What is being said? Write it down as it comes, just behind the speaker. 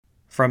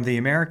From the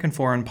American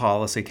Foreign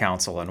Policy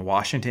Council in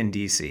Washington,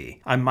 D.C.,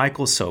 I'm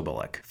Michael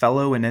Sobolik,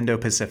 Fellow in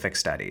Indo-Pacific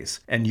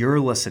Studies, and you're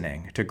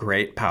listening to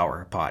Great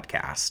Power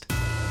Podcast.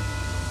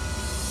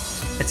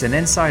 It's an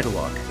inside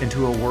look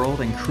into a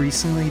world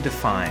increasingly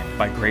defined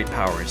by great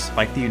powers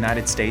like the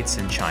United States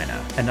and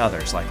China, and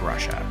others like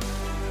Russia.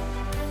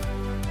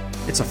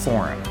 It's a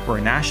forum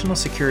where national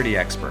security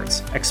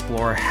experts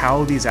explore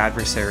how these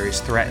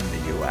adversaries threaten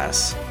the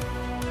U.S.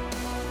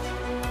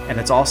 And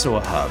it's also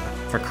a hub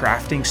for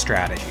crafting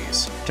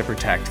strategies to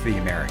protect the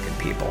American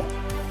people.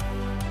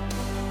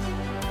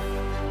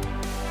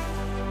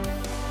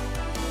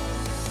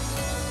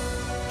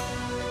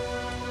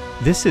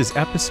 This is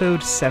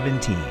episode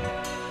 17,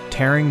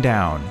 Tearing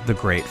Down the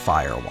Great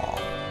Firewall.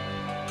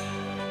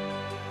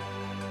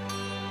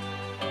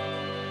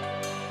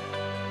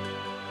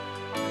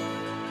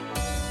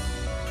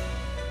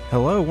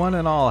 Hello, one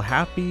and all.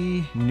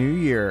 Happy New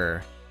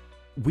Year.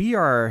 We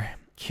are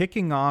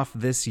kicking off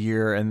this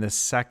year in the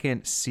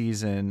second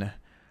season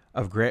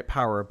of Great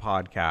Power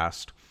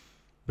Podcast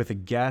with a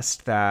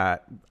guest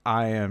that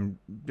I am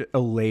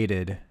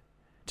elated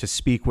to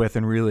speak with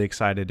and really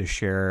excited to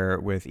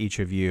share with each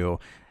of you.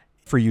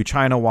 For you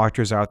China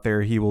watchers out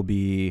there, he will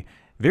be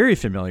very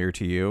familiar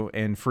to you.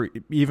 And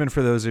even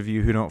for those of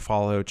you who don't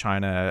follow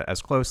China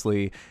as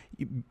closely,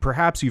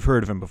 perhaps you've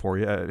heard of him before.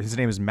 His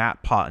name is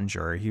Matt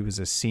Pottinger. He was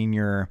a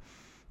senior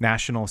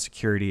national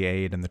security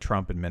aide in the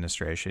Trump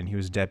administration. He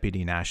was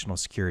deputy national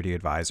security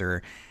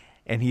advisor,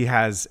 and he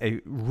has a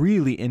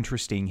really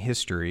interesting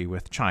history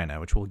with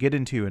China, which we'll get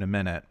into in a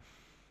minute.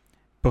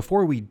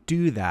 Before we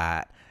do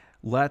that,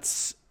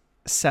 let's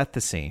set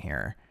the scene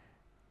here.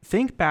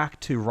 Think back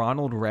to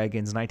Ronald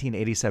Reagan's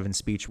 1987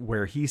 speech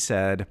where he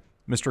said,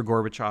 "Mr.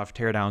 Gorbachev,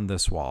 tear down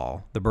this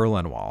wall, the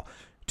Berlin Wall."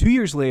 2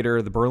 years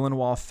later, the Berlin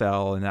Wall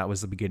fell, and that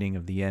was the beginning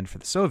of the end for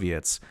the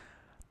Soviets.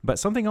 But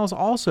something else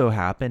also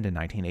happened in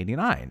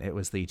 1989. It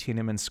was the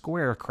Tiananmen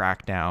Square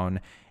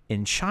crackdown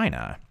in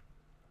China.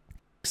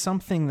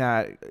 Something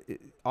that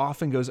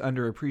often goes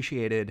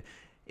underappreciated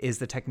is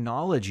the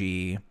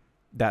technology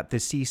that the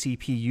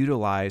CCP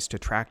utilized to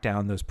track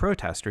down those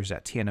protesters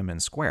at Tiananmen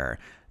Square.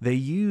 They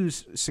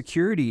used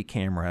security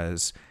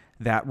cameras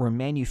that were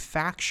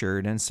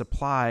manufactured and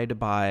supplied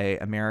by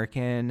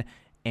American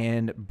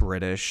and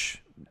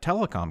British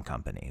telecom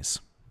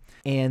companies.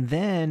 And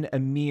then a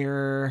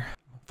mere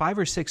 5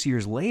 or 6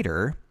 years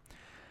later,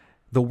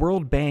 the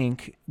World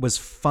Bank was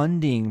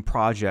funding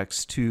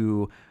projects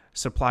to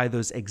supply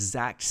those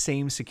exact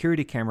same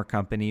security camera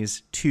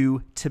companies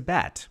to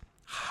Tibet,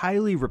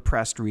 highly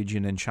repressed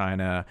region in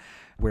China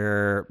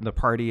where the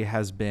party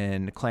has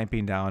been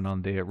clamping down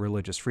on the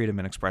religious freedom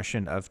and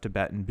expression of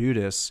Tibetan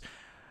Buddhists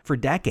for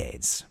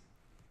decades.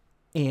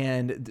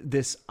 And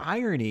this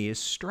irony is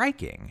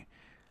striking.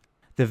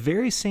 The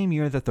very same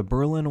year that the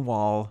Berlin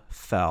Wall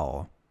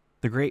fell,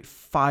 the Great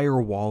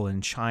Firewall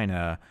in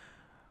China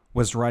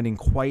was running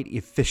quite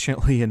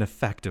efficiently and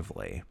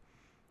effectively.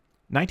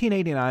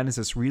 1989 is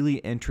this really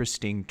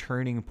interesting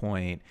turning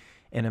point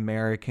in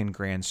American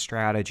grand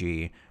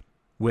strategy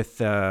with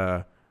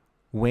the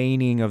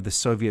waning of the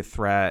Soviet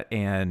threat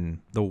and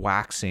the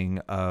waxing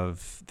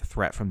of the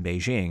threat from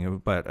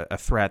Beijing, but a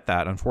threat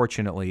that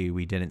unfortunately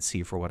we didn't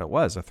see for what it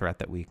was, a threat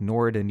that we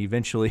ignored and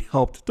eventually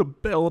helped to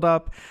build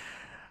up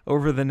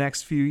over the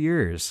next few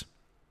years.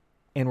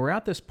 And we're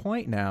at this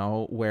point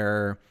now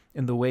where,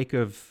 in the wake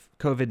of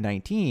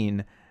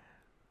COVID-19,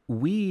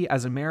 we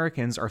as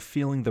Americans are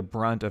feeling the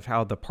brunt of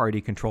how the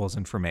party controls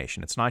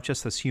information. It's not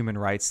just this human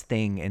rights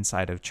thing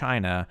inside of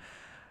China.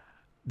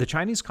 The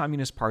Chinese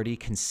Communist Party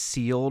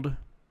concealed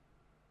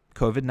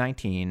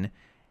COVID-19,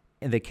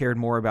 and they cared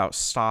more about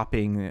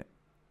stopping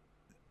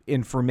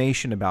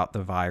information about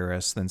the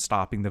virus than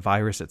stopping the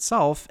virus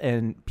itself.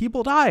 And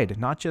people died,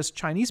 not just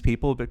Chinese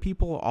people, but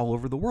people all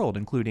over the world,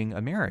 including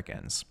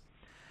Americans.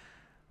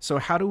 So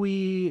how do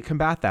we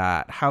combat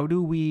that? How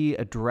do we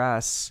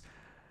address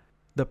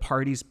the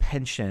party's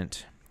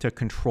penchant to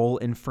control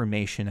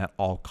information at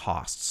all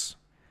costs?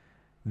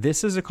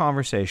 This is a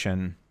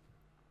conversation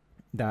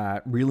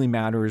that really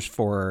matters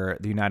for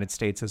the United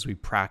States as we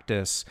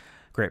practice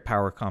great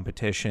power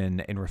competition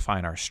and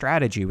refine our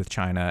strategy with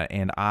China.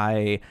 And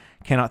I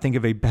cannot think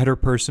of a better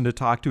person to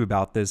talk to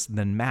about this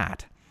than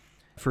Matt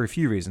for a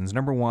few reasons.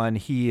 Number one,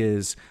 he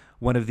is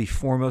one of the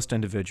foremost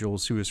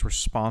individuals who is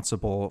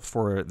responsible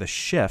for the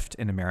shift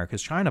in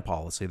America's China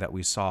policy that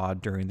we saw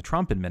during the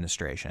Trump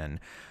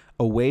administration,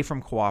 away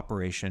from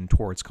cooperation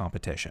towards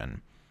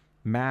competition.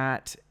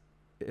 Matt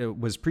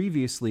was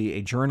previously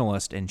a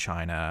journalist in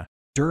China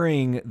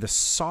during the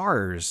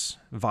SARS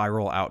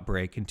viral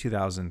outbreak in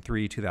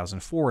 2003,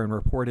 2004, and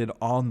reported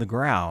on the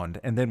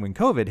ground. And then when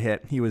COVID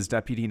hit, he was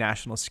deputy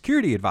national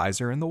security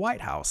advisor in the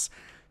White House.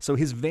 So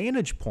his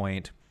vantage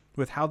point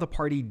with how the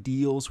party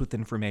deals with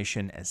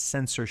information as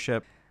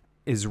censorship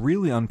is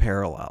really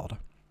unparalleled.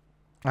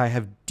 I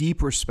have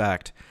deep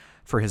respect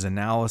for his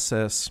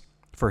analysis,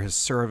 for his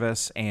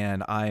service,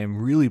 and I am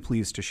really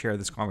pleased to share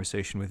this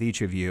conversation with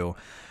each of you.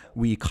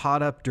 We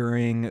caught up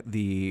during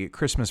the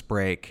Christmas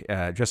break,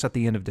 just at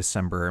the end of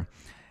December,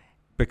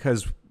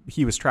 because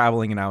he was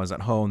traveling and I was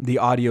at home. The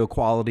audio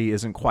quality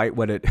isn't quite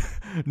what it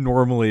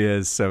normally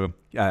is. So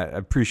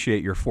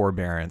appreciate your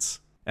forbearance.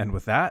 And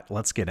with that,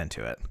 let's get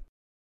into it.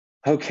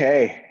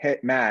 Okay. Hey,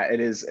 Matt, it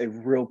is a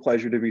real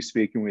pleasure to be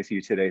speaking with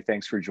you today.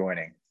 Thanks for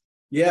joining.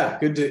 Yeah,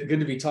 good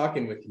to be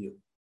talking with you.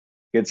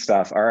 Good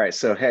stuff. All right.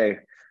 So, hey,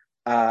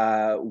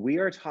 we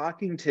are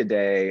talking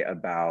today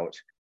about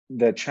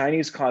the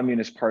Chinese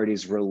Communist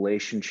Party's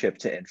relationship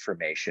to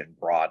information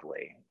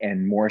broadly,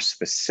 and more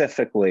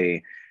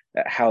specifically,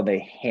 how they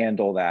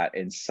handle that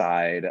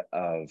inside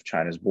of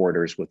China's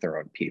borders with their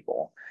own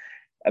people.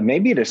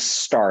 Maybe to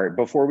start,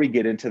 before we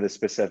get into the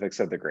specifics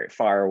of the Great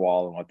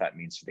Firewall and what that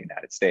means for the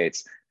United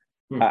States,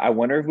 I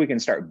wonder if we can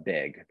start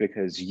big,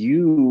 because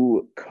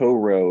you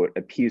co-wrote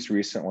a piece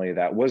recently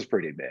that was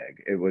pretty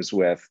big. It was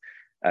with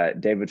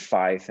David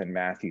Feith and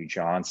Matthew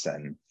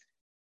Johnson.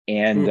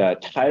 And the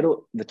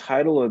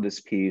title of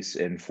this piece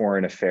in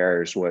Foreign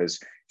Affairs was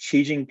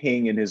Xi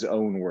Jinping in his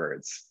own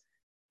words.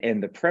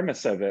 And the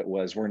premise of it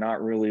was, we're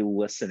not really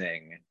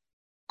listening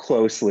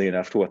closely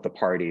enough to what the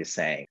party is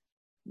saying.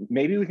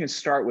 Maybe we can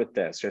start with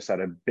this, just at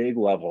a big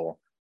level.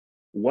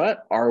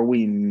 What are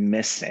we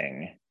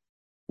missing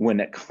when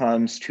it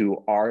comes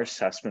to our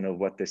assessment of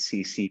what the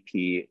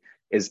CCP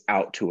is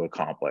out to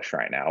accomplish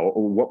right now?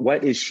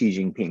 What is Xi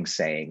Jinping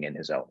saying in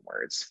his own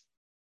words?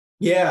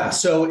 Yeah,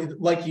 so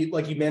like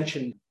you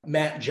mentioned,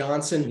 Matt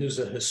Johnson, who's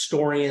a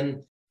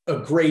historian, a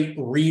great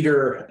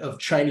reader of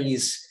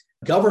Chinese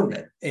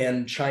government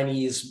and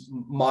Chinese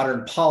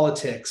modern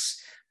politics,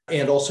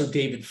 and also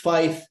David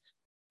Feith,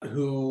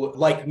 who,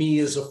 like me,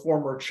 is a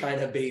former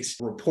China-based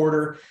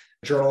reporter,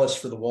 journalist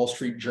for the Wall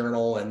Street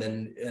Journal, and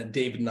then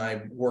David and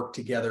I worked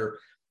together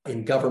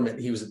in government.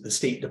 He was at the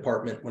State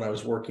Department when I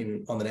was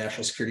working on the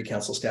National Security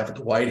Council staff at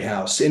the White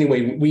House.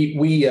 Anyway,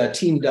 we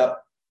teamed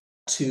up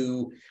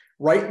to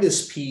write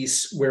this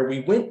piece where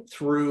we went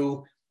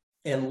through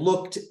and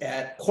looked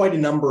at quite a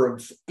number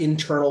of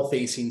internal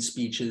facing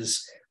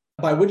speeches,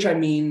 by which I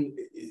mean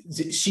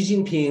Xi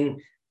Jinping,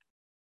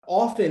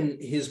 often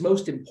his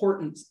most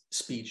important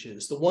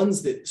speeches, the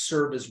ones that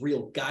serve as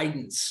real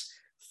guidance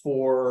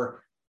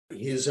for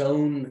his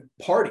own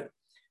party,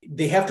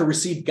 they have to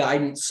receive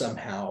guidance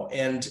somehow.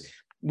 And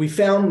we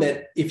found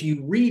that if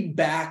you read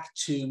back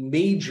to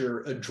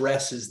major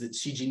addresses that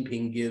Xi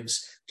Jinping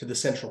gives to the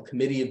Central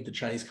Committee of the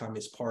Chinese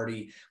Communist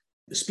Party,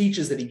 the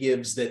speeches that he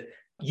gives that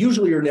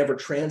usually are never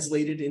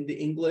translated into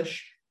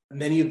English,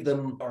 many of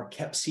them are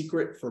kept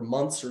secret for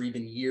months or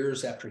even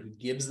years after he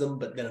gives them,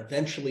 but then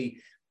eventually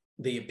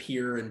they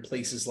appear in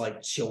places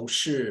like Qiu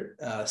Shi,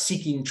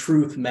 Seeking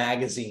Truth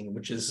magazine,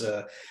 which is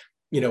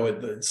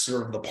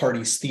sort of the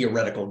party's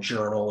theoretical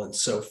journal and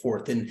so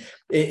forth. And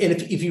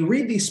if you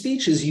read these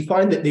speeches, you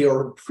find that they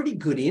are a pretty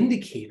good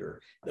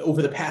indicator.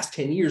 Over the past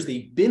 10 years,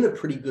 they've been a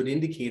pretty good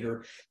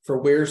indicator for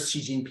where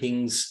Xi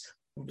Jinping's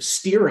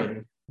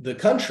steering the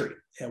country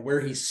and where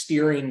he's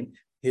steering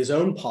his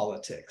own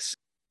politics.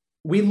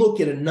 We look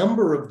at a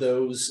number of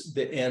those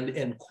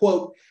and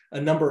quote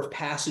a number of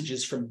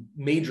passages from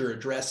major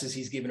addresses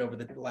he's given over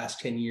the last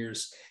 10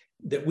 years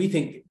that we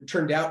think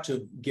turned out to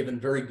have given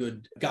very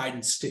good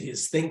guidance to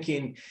his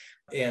thinking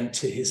and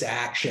to his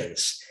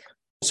actions.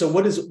 So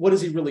what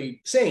is he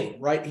really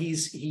saying, right?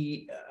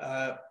 He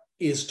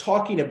is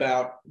talking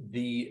about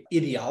the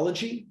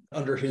ideology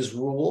under his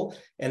rule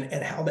and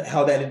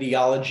how that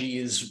ideology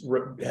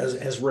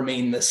has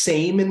remained the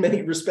same in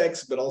many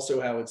respects, but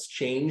also how it's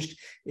changed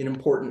in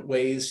important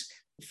ways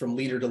from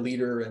leader to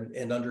leader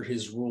and under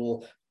his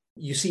rule.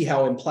 You see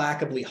how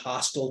implacably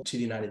hostile to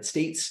the United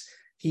States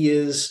he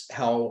is,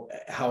 how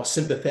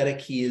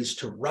sympathetic he is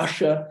to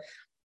Russia.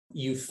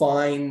 You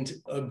find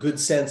a good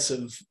sense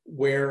of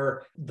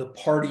where the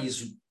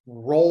party's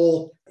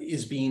role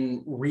is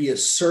being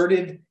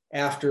reasserted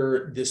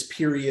after this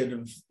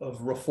period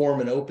of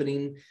reform and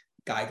opening,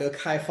 改革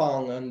开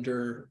放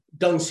under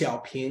Deng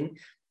Xiaoping,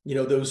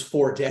 those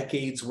 4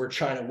 decades where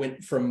China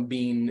went from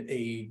being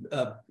a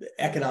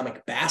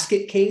economic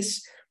basket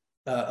case,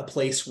 a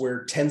place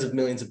where tens of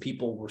millions of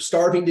people were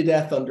starving to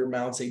death under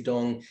Mao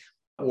Zedong,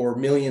 or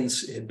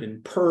millions had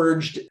been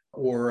purged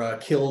or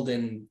killed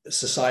in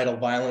societal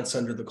violence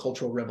under the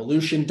Cultural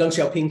Revolution. Deng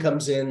Xiaoping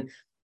comes in.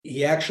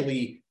 He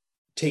actually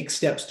takes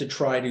steps to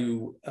try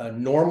to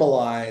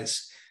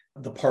normalize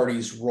the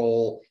party's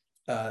role,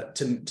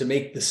 to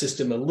make the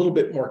system a little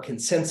bit more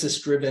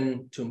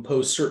consensus-driven, to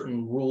impose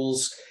certain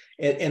rules.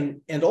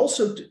 And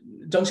also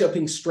Deng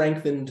Xiaoping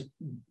strengthened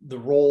the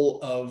role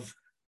of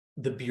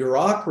the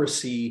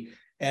bureaucracy,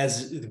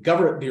 as the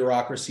government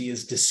bureaucracy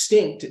is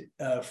distinct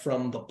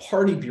from the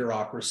party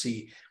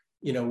bureaucracy,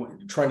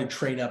 trying to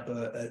train up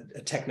a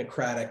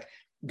technocratic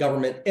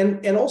government,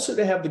 and also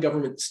to have the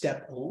government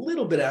step a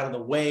little bit out of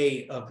the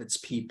way of its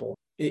people,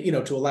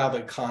 to allow the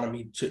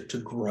economy to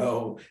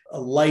grow, a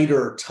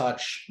lighter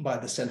touch by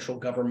the central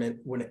government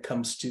when it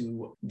comes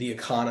to the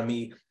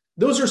economy.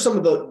 Those are some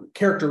of the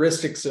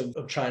characteristics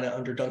of China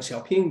under Deng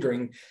Xiaoping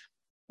during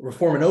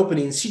reform and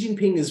opening. Xi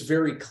Jinping is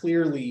very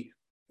clearly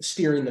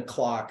steering the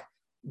clock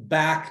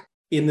back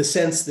in the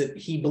sense that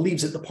he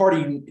believes that the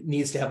party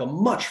needs to have a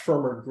much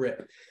firmer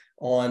grip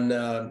on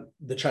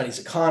the Chinese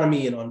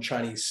economy and on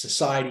Chinese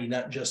society,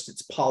 not just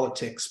its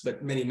politics,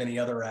 but many, many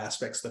other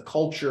aspects, the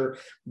culture,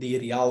 the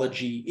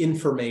ideology,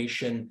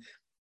 information.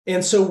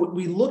 And so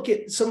we look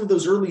at some of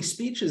those early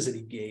speeches that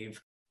he gave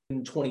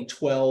in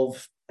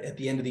 2012 at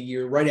the end of the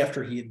year, right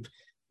after he had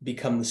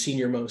become the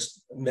senior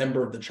most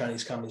member of the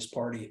Chinese Communist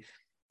Party.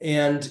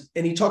 And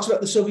he talks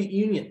about the Soviet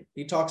Union.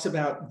 He talks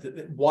about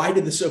why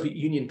did the Soviet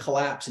Union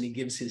collapse, and he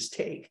gives his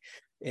take.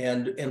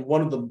 And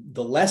one of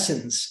the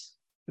lessons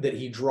that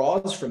he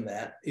draws from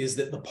that is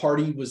that the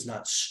party was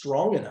not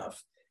strong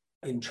enough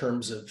in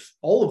terms of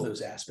all of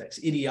those aspects.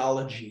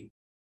 Ideology,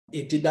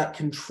 it did not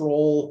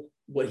control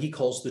what he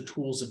calls the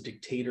tools of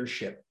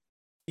dictatorship.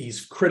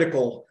 He's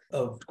critical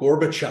of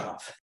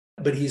Gorbachev,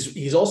 but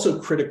he's also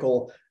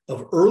critical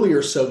of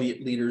earlier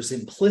Soviet leaders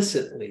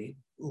implicitly,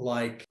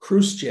 like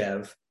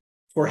Khrushchev,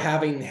 for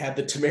having had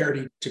the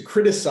temerity to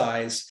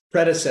criticize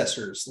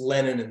predecessors,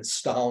 Lenin and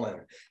Stalin.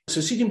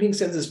 So Xi Jinping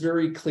sends this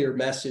very clear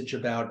message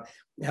about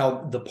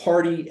how the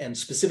party, and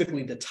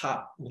specifically the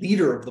top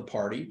leader of the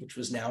party, which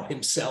was now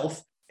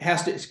himself,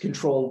 has to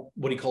control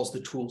what he calls the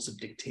tools of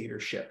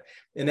dictatorship.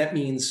 And that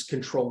means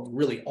controlling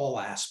really all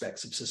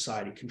aspects of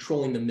society,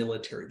 controlling the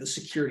military, the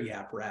security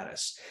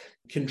apparatus,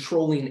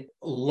 controlling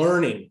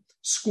learning,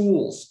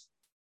 schools,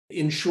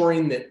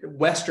 ensuring that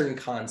Western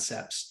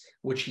concepts,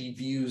 which he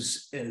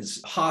views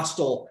as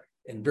hostile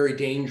and very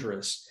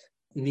dangerous,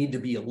 need to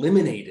be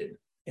eliminated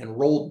and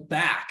rolled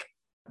back.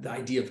 The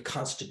idea of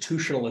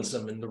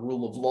constitutionalism and the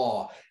rule of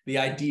law, the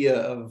idea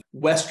of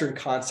Western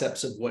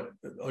concepts of what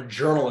a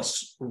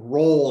journalist's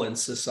role in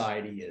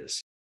society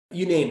is,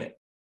 you name it.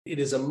 It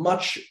is a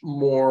much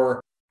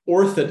more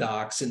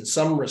orthodox, in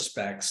some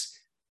respects,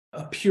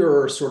 a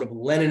pure sort of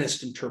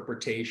Leninist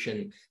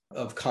interpretation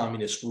of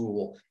communist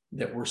rule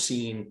that we're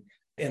seeing,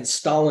 and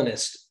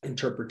Stalinist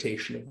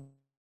interpretation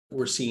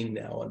we're seeing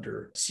now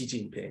under Xi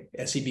Jinping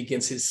as he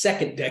begins his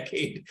second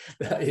decade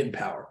in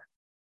power.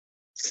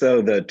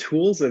 So the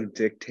tools of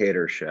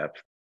dictatorship,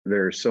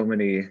 there are so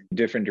many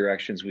different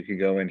directions we could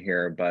go in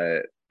here,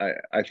 but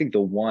I think the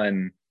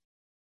one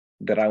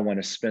that I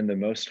want to spend the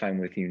most time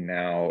with you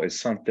now is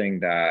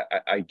something that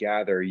I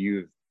gather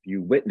you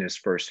witnessed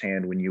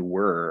firsthand when you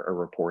were a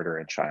reporter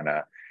in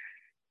China.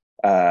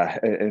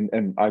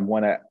 And I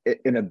want to,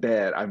 in a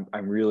bit, I'm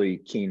really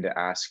keen to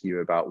ask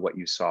you about what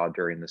you saw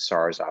during the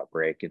SARS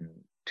outbreak in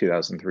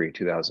 2003,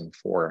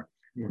 2004.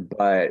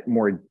 But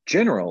more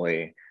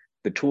generally,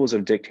 the tools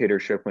of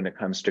dictatorship when it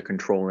comes to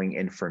controlling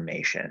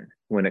information,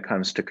 when it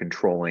comes to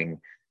controlling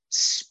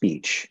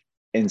speech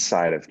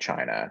inside of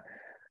China.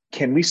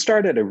 Can we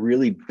start at a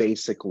really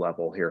basic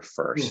level here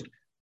first?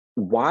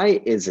 Why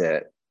is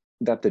it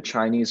that the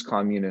Chinese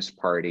Communist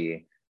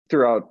Party,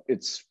 throughout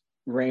its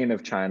reign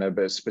of China,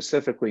 but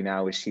specifically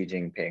now with Xi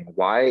Jinping,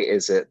 why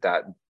is it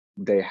that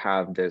they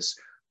have this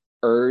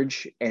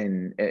urge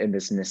and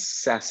this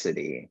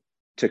necessity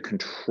to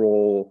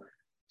control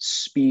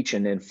speech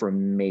and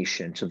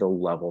information to the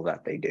level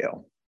that they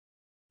do?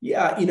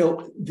 Yeah,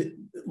 the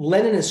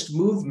Leninist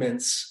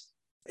movements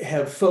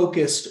have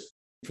focused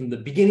from the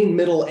beginning,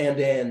 middle, and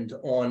end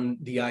on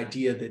the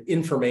idea that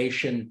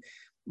information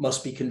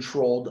must be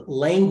controlled,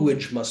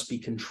 language must be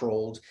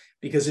controlled,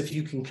 because if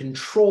you can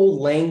control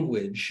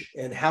language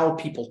and how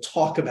people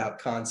talk about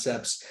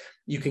concepts,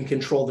 you can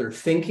control their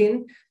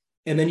thinking,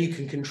 and then you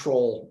can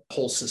control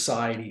whole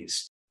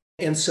societies.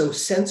 And so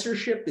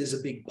censorship is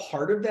a big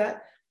part of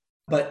that.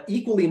 But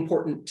equally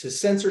important to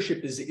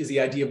censorship is the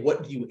idea of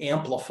what do you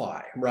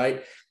amplify,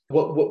 right?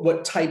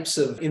 What types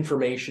of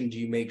information do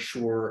you make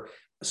sure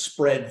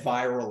spread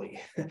virally?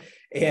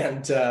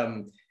 And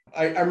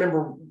I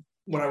remember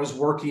when I was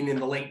working in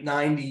the late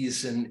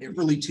 90s and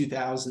early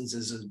 2000s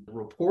as a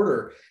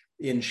reporter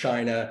in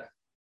China,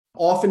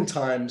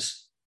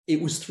 oftentimes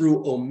it was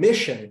through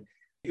omission.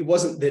 It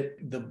wasn't that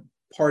the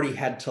party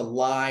had to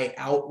lie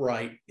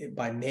outright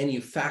by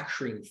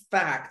manufacturing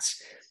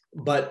facts,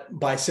 but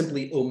by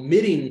simply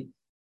omitting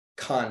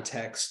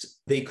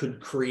context, they could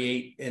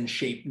create and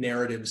shape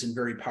narratives in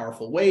very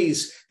powerful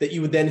ways that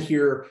you would then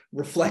hear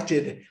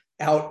reflected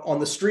out on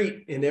the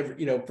street in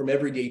from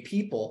everyday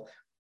people.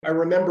 I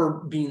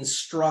remember being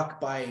struck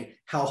by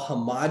how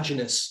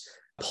homogenous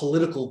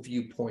political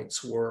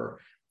viewpoints were,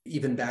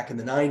 even back in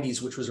the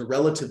 90s, which was a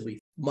relatively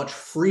much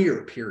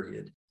freer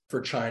period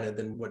for China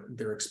than what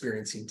they're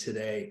experiencing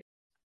today.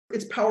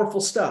 It's powerful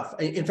stuff.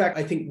 In fact,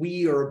 I think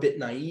we are a bit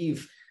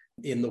naive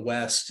in the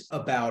West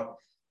about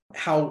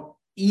how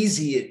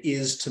easy it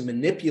is to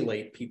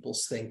manipulate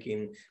people's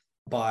thinking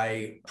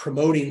by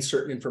promoting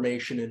certain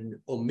information and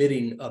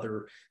omitting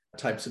other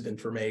types of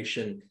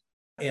information.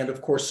 And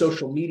of course,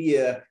 social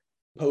media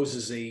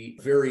poses a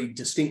very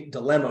distinct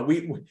dilemma.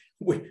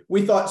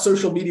 We thought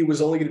social media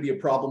was only going to be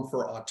a problem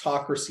for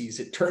autocracies.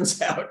 It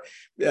turns out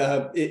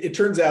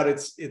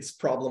it's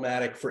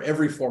problematic for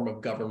every form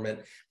of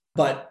government,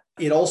 but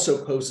it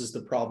also poses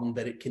the problem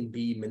that it can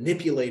be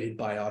manipulated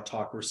by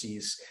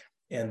autocracies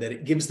and that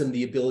it gives them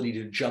the ability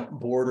to jump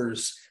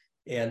borders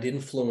and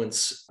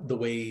influence the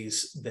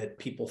ways that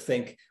people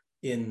think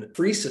in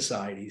free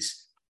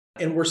societies.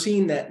 And we're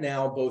seeing that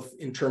now both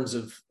in terms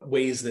of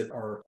ways that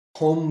are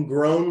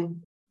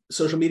homegrown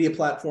social media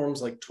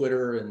platforms like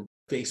Twitter and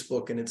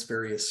Facebook and its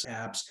various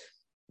apps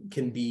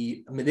can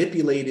be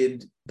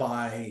manipulated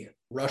by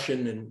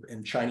Russian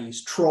and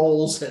Chinese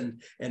trolls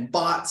and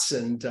bots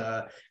and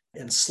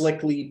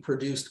slickly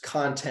produced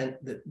content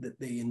that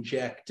they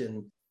inject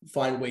and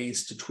find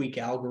ways to tweak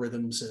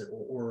algorithms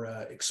or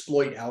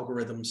exploit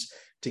algorithms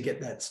to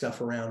get that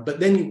stuff around. But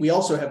then we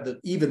also have the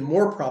even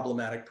more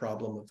problematic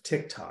problem of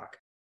TikTok.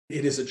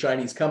 It is a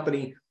Chinese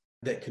company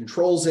that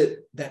controls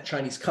it. That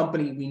Chinese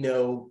company, we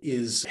know,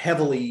 is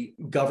heavily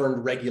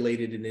governed,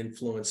 regulated, and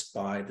influenced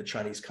by the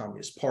Chinese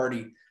Communist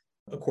Party,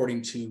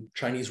 according to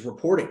Chinese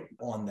reporting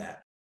on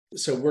that.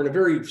 So we're in a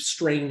very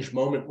strange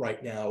moment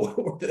right now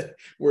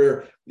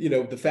where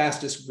the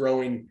fastest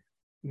growing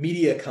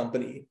media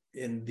company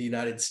in the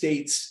United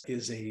States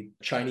is a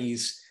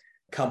Chinese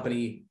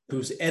company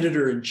whose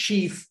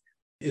editor-in-chief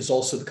is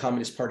also the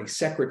Communist Party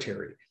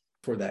secretary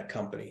for that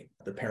company,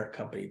 the parent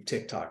company of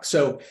TikTok.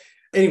 So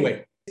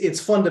anyway, it's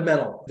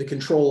fundamental. The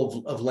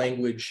control of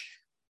language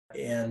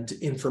and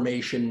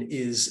information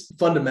is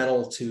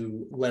fundamental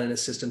to Leninist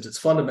systems. It's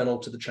fundamental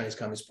to the Chinese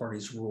Communist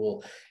Party's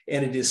rule.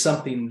 And it is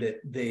something that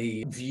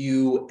they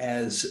view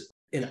as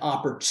an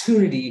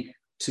opportunity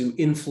to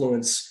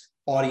influence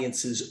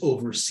audiences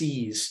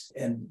overseas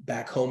and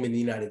back home in the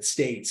United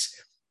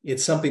States.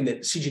 It's something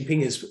that Xi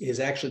Jinping has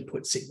actually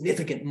put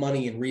significant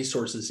money and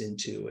resources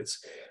into.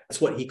 It's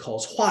what he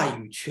calls 话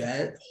语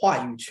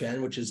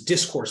权, which is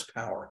discourse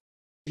power.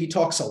 He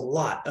talks a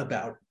lot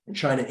about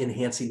China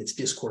enhancing its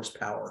discourse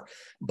power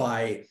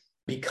by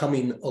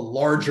becoming a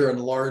larger and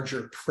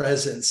larger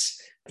presence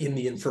in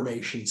the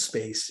information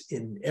space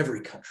in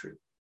every country.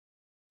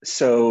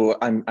 So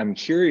I'm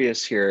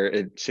curious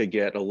here to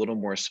get a little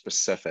more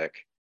specific.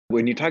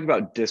 When you talk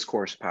about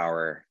discourse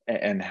power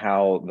and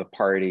how the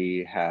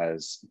party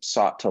has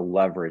sought to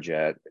leverage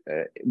it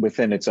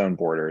within its own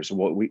borders,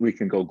 we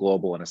can go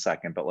global in a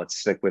second, but let's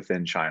stick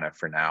within China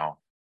for now.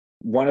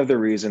 One of the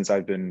reasons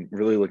I've been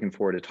really looking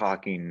forward to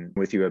talking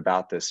with you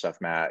about this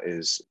stuff, Matt,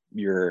 is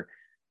your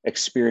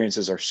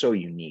experiences are so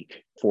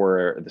unique.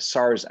 For the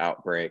SARS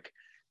outbreak,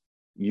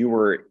 you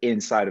were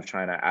inside of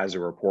China as a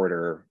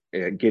reporter,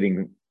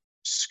 getting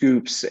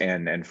scoops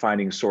and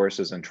finding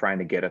sources and trying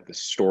to get at the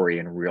story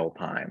in real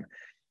time.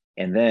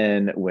 And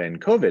then when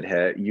COVID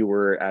hit, you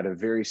were at a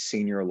very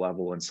senior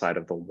level inside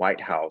of the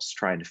White House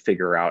trying to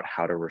figure out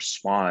how to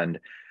respond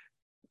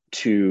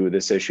to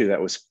this issue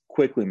that was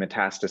quickly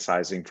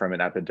metastasizing from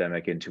an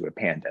epidemic into a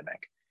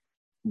pandemic.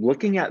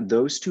 Looking at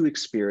those two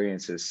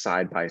experiences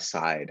side by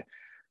side,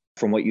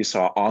 from what you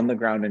saw on the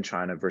ground in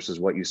China versus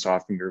what you saw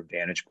from your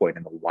vantage point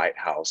in the White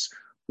House,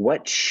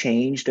 what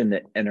changed in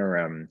the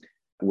interim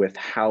with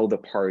how the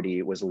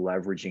party was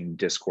leveraging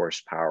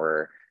discourse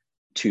power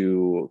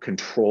to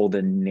control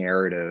the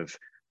narrative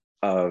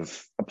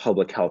of a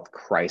public health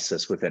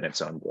crisis within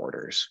its own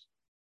borders?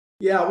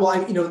 Yeah,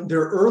 well,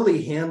 their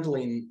early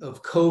handling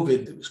of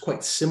COVID was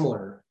quite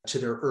similar to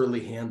their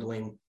early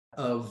handling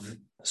of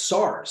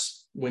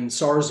SARS. When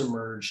SARS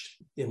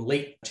emerged in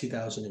late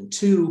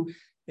 2002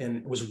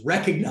 and was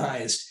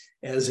recognized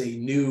as a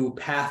new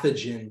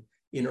pathogen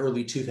in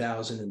early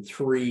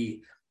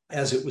 2003,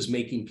 as it was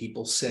making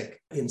people sick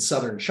in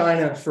southern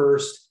China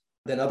first,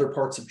 then other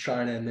parts of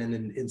China, and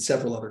then in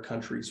several other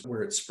countries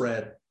where it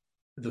spread.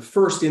 The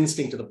first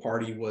instinct of the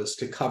party was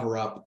to cover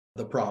up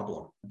the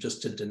problem,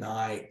 just to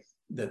deny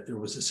that there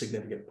was a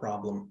significant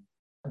problem,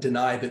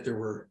 deny that there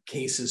were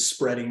cases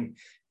spreading,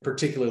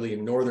 particularly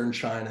in northern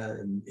China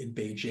and in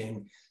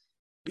Beijing.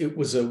 It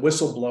was a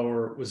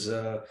whistleblower, it was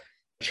a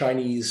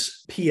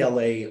Chinese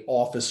PLA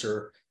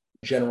officer,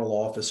 general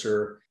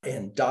officer,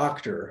 and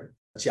doctor,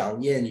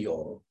 Jiang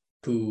Yangyong,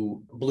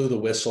 who blew the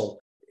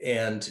whistle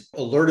and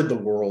alerted the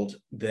world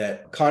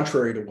that,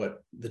 contrary to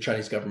what the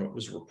Chinese government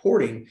was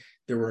reporting,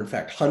 there were in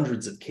fact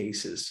hundreds of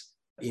cases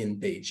in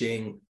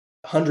Beijing,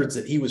 hundreds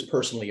that he was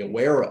personally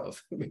aware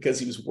of because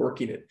he was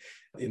working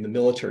in the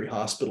military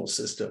hospital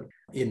system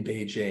in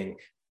Beijing.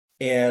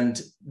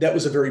 And that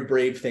was a very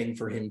brave thing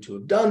for him to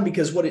have done,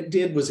 because what it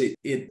did was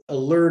it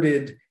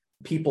alerted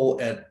people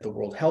at the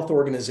World Health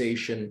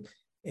Organization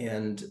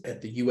and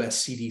at the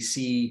US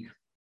CDC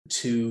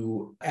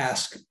to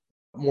ask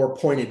more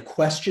pointed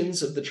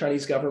questions of the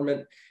Chinese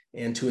government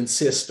and to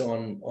insist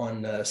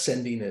on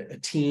sending a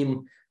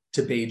team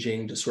to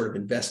Beijing to sort of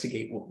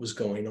investigate what was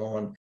going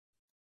on.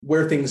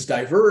 Where things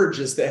diverge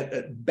is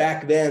that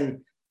back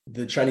then,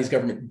 the Chinese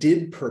government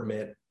did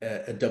permit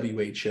a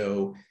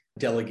WHO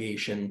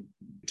delegation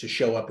to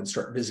show up and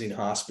start visiting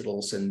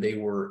hospitals, and they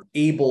were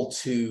able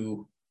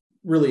to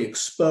really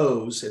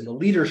expose, and the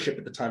leadership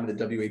at the time of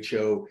the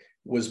WHO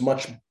was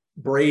much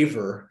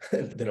braver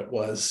than it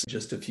was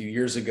just a few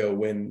years ago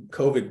when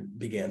COVID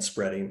began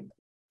spreading.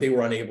 They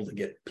were unable to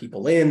get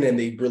people in, and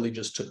they really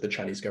just took the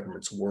Chinese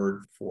government's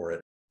word for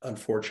it,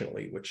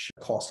 unfortunately, which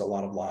cost a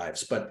lot of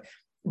lives.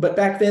 But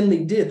back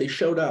then they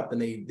showed up and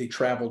they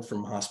traveled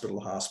from hospital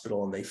to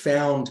hospital, and they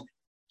found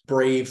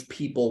brave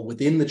people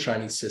within the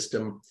Chinese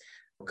system,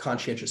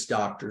 conscientious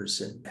doctors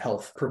and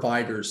health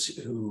providers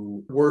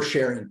who were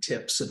sharing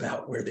tips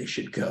about where they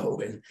should go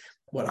and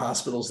what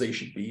hospitals they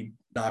should be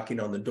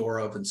knocking on the door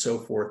of and so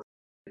forth.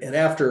 And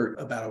after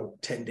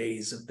about 10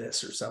 days of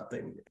this or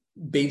something,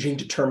 Beijing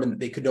determined that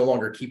they could no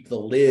longer keep the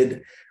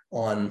lid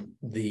on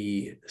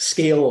the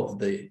scale of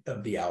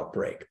the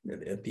outbreak,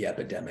 the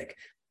epidemic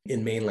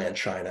in mainland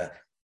China.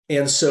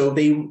 And so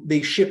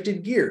they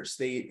shifted gears.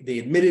 They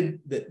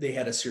admitted that they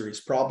had a serious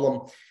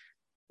problem.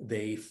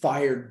 They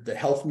fired the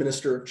health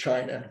minister of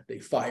China. They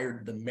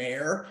fired the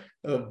mayor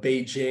of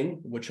Beijing,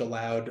 which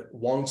allowed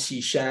Wang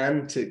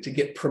Qishan to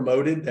get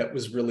promoted. That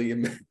was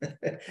really,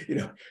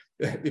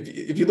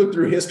 if you look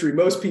through history,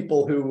 most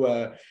people who,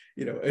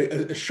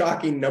 a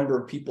shocking number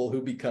of people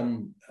who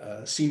become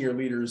senior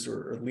leaders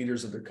or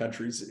leaders of their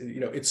countries,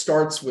 it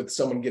starts with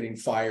someone getting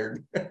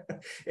fired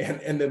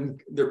and then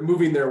they're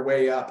moving their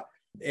way up.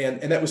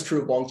 And that was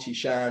true of Wang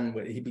Qishan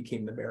when he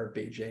became the mayor of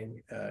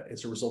Beijing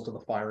as a result of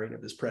the firing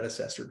of his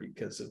predecessor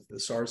because of the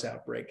SARS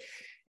outbreak.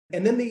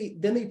 And then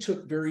they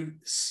took very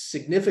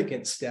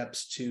significant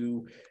steps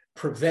to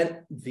prevent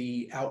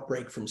the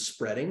outbreak from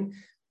spreading.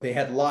 They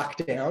had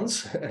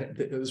lockdowns.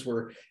 Those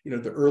were,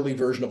 the early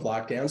version of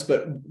lockdowns.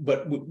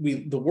 But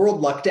the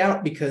world lucked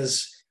out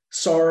because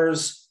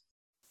SARS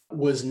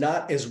was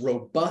not as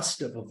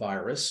robust of a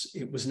virus.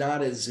 It was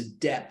not as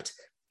adept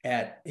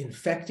at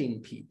infecting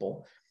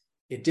people.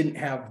 It didn't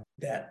have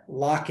that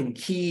lock and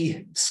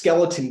key,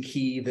 skeleton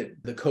key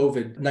that the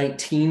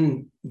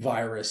COVID-19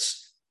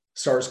 virus,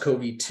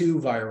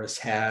 SARS-CoV-2 virus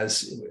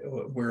has,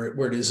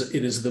 where it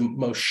is the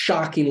most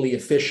shockingly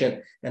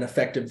efficient and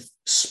effective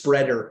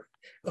spreader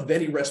of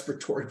any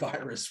respiratory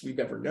virus we've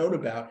ever known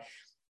about.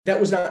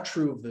 That was not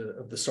true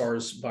of the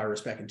SARS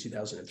virus back in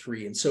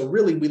 2003. And so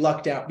really we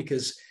lucked out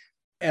because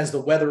as the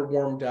weather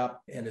warmed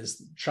up and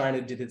as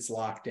China did its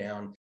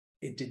lockdown,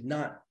 it did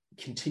not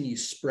continue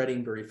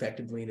spreading very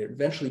effectively, and it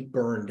eventually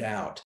burned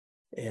out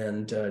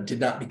and did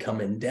not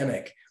become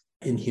endemic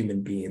in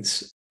human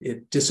beings.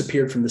 It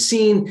disappeared from the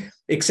scene,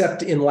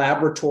 except in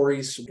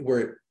laboratories where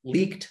it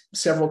leaked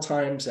several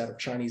times out of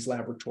Chinese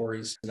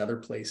laboratories and other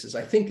places.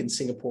 I think in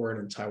Singapore and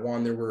in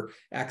Taiwan, there were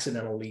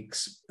accidental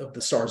leaks of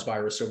the SARS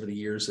virus over the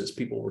years as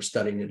people were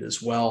studying it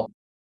as well.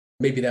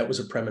 Maybe that was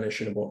a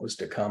premonition of what was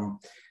to come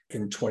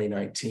in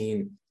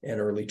 2019 and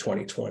early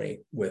 2020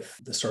 with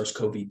the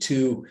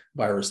SARS-CoV-2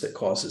 virus that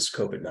causes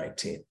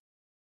COVID-19.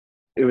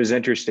 It was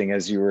interesting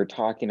as you were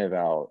talking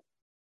about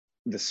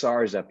the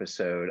SARS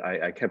episode,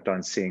 I kept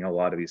on seeing a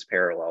lot of these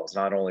parallels,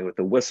 not only with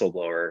the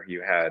whistleblower.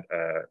 You had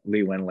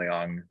Li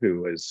Wenliang,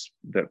 who was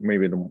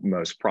maybe the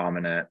most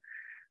prominent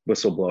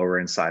whistleblower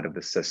inside of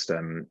the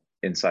system,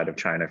 inside of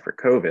China for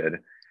COVID.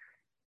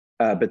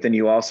 But then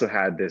you also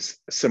had this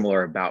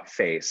similar about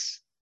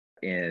face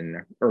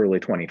in early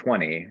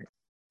 2020.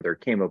 There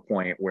came a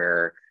point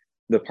where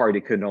the party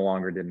could no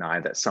longer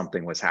deny that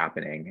something was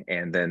happening.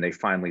 And then they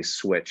finally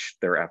switched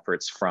their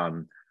efforts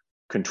from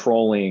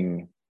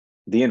controlling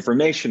the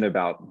information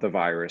about the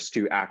virus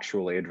to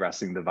actually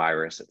addressing the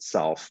virus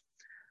itself.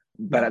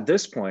 But at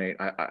this point,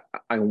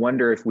 I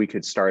wonder if we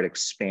could start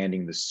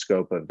expanding the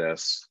scope of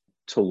this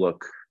to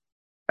look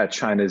at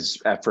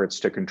China's efforts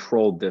to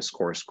control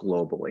discourse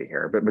globally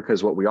here. But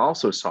because what we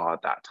also saw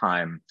at that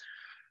time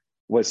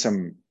was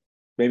some,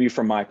 maybe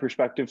from my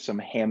perspective, some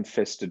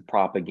ham-fisted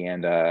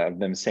propaganda of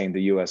them saying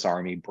the US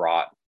Army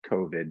brought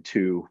COVID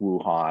to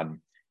Wuhan,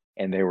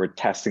 and they were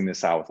testing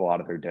this out with a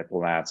lot of their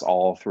diplomats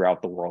all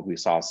throughout the world. We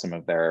saw some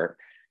of their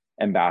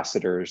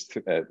ambassadors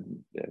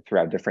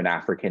throughout different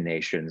African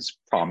nations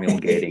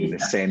promulgating the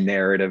same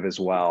narrative as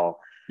well.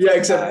 Yeah,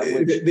 except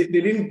they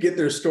didn't get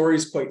their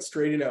stories quite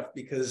straight enough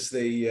because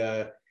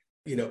they,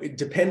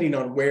 depending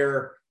on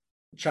where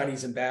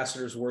Chinese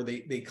ambassadors were,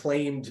 they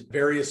claimed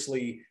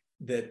variously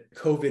that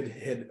COVID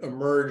had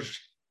emerged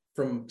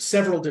from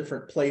several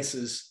different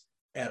places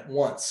at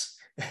once.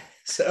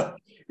 So,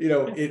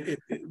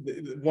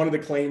 one of the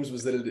claims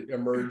was that it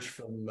emerged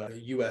from a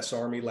US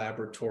Army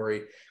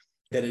laboratory,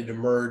 that it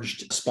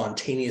emerged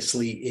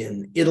spontaneously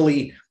in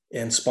Italy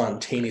and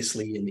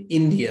spontaneously in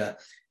India.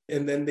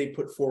 And then they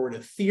put forward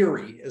a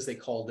theory, as they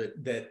called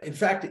it, that in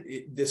fact,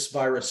 this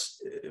virus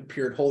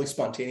appeared wholly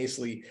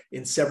spontaneously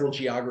in several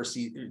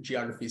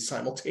geographies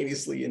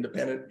simultaneously,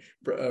 independent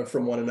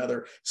from one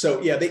another.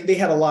 So yeah, they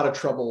had a lot of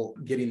trouble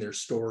getting their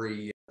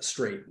story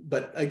straight.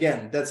 But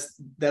again,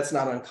 that's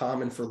not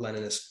uncommon for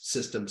Leninist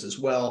systems as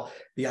well.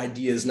 The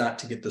idea is not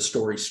to get the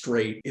story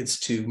straight. It's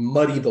to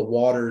muddy the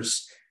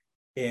waters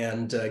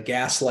and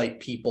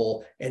gaslight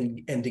people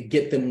and to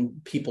get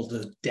people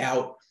to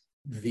doubt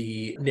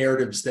the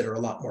narratives that are a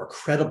lot more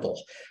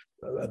credible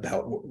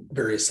about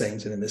various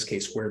things, and in this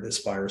case, where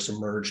this virus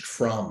emerged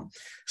from.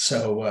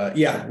 So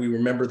we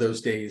remember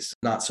those days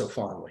not so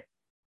fondly.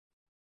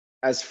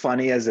 As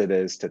funny as it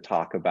is to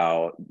talk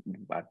about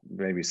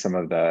maybe some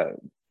of the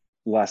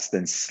less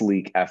than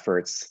sleek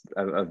efforts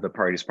of the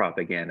party's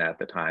propaganda at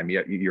the time,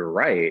 you're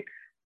right.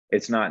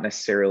 It's not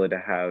necessarily to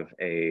have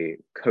a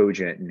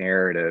cogent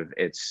narrative,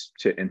 it's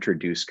to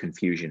introduce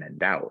confusion and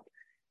doubt.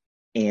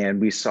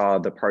 And we saw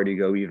the party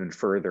go even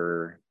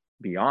further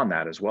beyond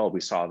that as well.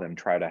 We saw them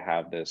try to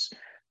have this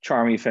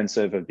charming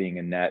offensive of being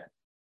a net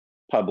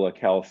public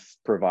health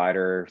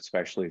provider,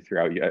 especially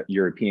throughout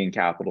European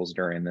capitals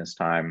during this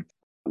time.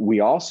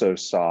 We also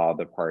saw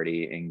the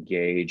party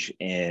engage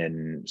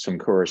in some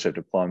coercive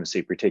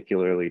diplomacy,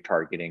 particularly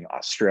targeting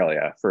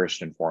Australia,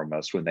 first and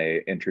foremost, when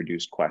they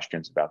introduced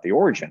questions about the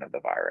origin of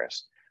the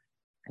virus.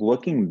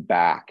 Looking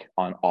back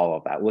on all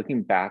of that,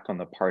 looking back on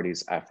the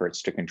party's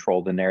efforts to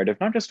control the narrative,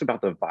 not just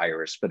about the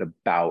virus, but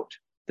about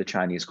the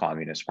Chinese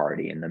Communist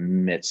Party in the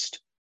midst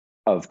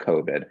of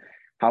COVID,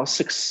 how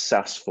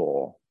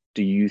successful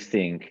do you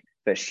think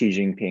that Xi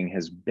Jinping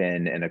has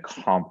been in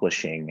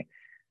accomplishing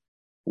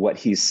what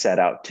he's set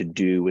out to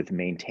do with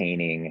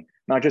maintaining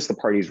not just the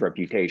party's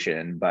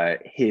reputation, but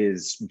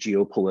his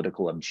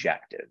geopolitical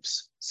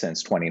objectives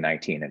since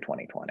 2019 and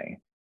 2020?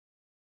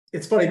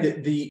 It's funny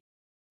that the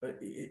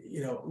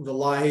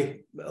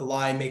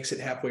lie makes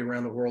it halfway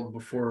around the world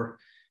before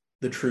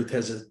the truth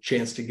has a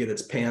chance to get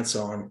its pants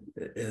on.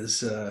 Was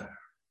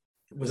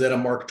that a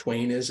Mark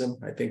Twainism?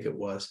 I think it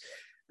was.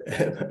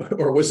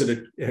 Or was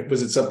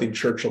it something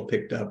Churchill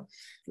picked up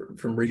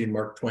from reading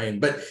Mark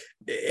Twain? But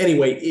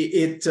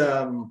anyway,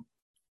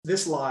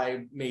 this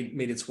lie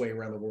made its way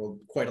around the world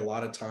quite a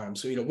lot of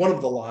times. So, one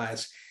of the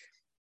lies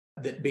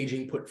that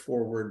Beijing put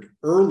forward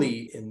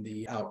early in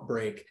the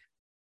outbreak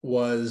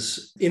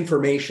was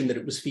information that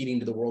it was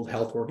feeding to the World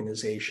Health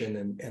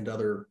Organization and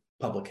other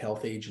public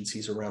health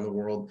agencies around the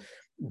world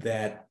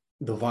that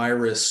the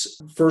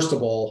virus, first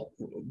of all,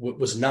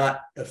 was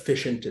not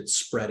efficient at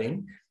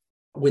spreading,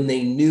 when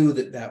they knew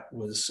that that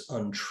was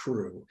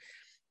untrue.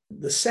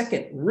 The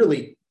second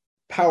really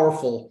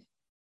powerful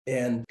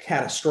and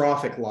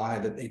catastrophic lie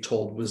that they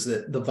told was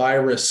that the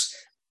virus,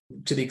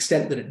 to the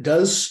extent that it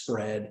does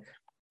spread,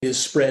 is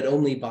spread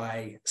only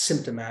by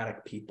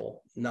symptomatic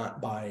people,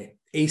 not by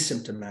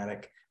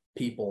asymptomatic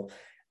people.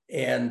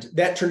 And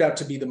that turned out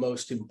to be the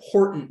most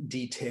important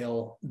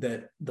detail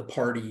that the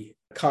party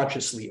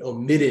consciously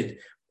omitted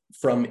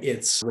from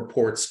its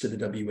reports to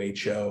the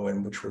WHO,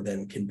 and which were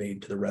then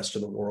conveyed to the rest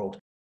of the world.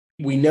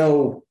 We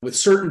know with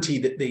certainty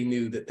that they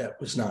knew that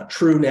that was not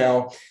true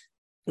now.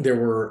 There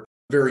were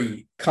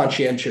very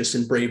conscientious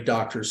and brave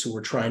doctors who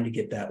were trying to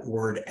get that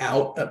word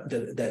out,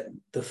 that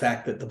the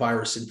fact that the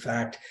virus, in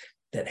fact,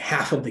 that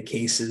half of the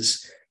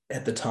cases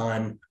at the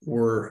time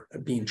were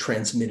being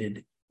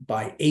transmitted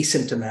by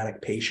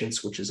asymptomatic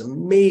patients, which is a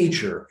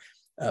major,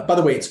 by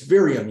the way, it's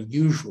very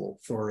unusual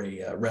for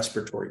a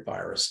respiratory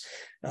virus.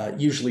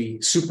 Usually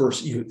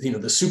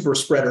the super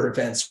spreader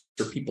events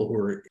are people who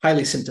are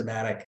highly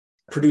symptomatic,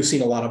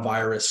 producing a lot of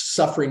virus,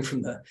 suffering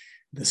from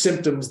the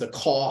symptoms, the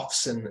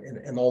coughs,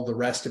 and all the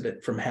rest of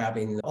it from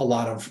having a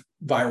lot of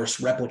virus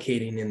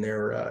replicating in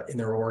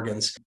their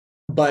organs.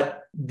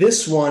 But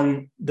this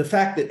one, the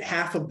fact that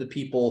half of the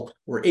people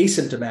were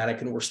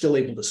asymptomatic and were still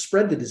able to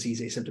spread the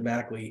disease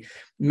asymptomatically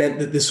meant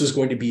that this was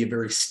going to be a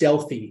very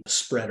stealthy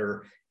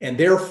spreader. And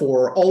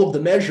therefore, all of the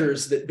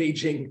measures that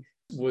Beijing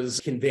was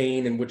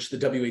conveying, and which the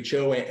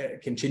WHO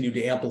continued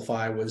to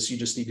amplify, was you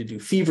just need to do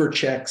fever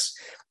checks,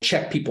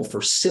 check people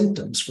for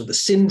symptoms, for the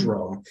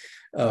syndrome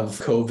of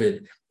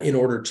COVID in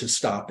order to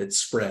stop its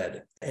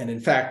spread. And in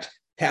fact,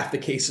 half the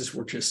cases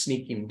were just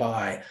sneaking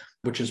by,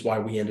 which is why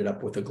we ended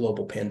up with a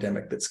global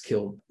pandemic that's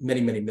killed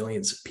many, many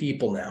millions of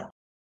people now.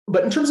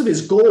 But in terms of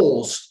his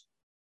goals,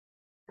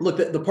 look,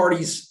 the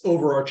party's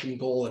overarching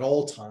goal at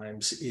all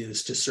times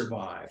is to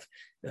survive.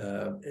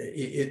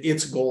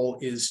 Its goal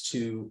is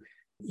to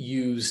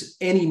use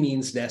any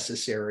means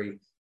necessary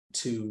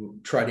to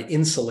try to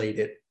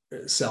insulate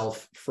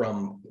itself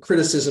from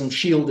criticism,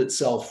 shield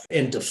itself,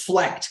 and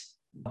deflect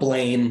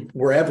blame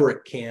wherever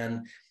it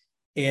can.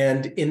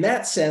 And in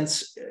that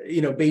sense,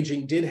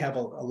 Beijing did have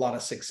a lot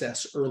of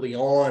success early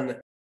on,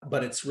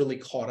 but it's really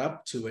caught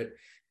up to it,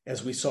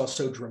 as we saw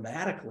so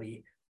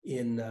dramatically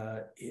in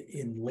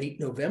late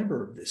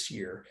November of this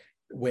year,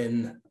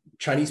 when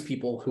Chinese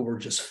people who were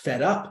just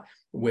fed up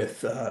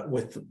with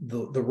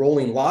the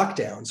rolling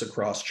lockdowns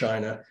across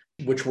China,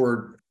 which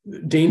were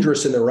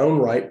dangerous in their own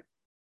right,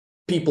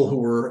 people who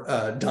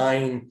were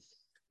dying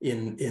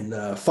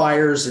in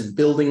fires and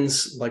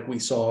buildings like we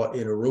saw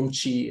in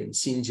Urumqi and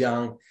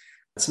Xinjiang.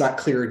 It's not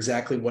clear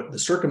exactly what the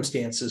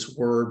circumstances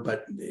were,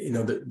 but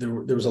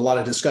there was a lot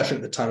of discussion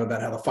at the time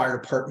about how the fire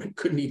department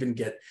couldn't even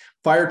get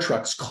fire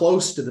trucks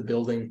close to the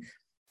building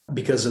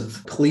because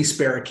of police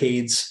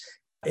barricades,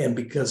 and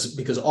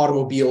because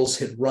automobiles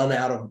had run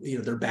out of,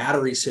 their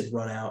batteries had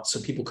run out,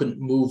 so people couldn't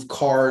move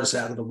cars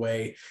out of the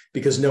way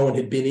because no one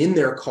had been in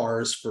their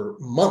cars for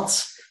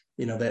months.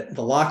 That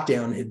the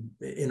lockdown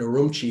in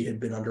Urumqi had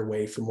been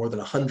underway for more than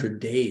 100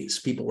 days.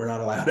 People were not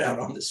allowed out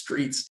on the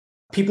streets.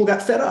 People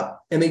got fed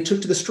up and they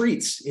took to the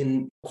streets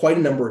in quite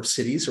a number of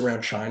cities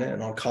around China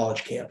and on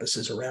college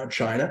campuses around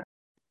China.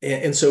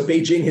 And so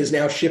Beijing has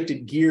now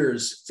shifted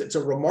gears. It's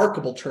a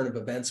remarkable turn of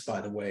events,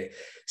 by the way.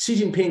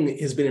 Xi Jinping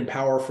has been in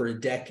power for a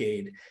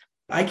decade.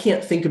 I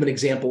can't think of an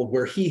example of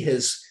where he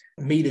has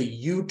made a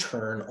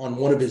U-turn on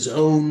one of his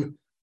own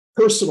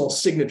personal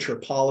signature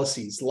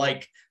policies,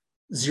 like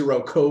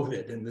zero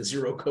COVID and the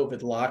zero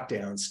COVID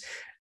lockdowns.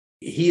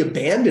 He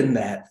abandoned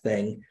that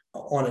thing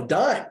on a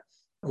dime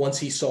once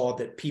he saw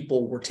that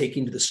people were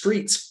taking to the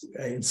streets,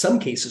 in some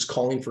cases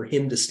calling for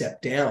him to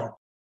step down.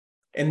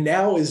 And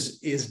now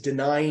is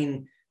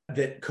denying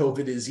that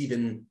COVID is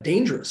even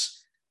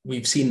dangerous.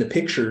 We've seen the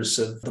pictures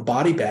of the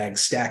body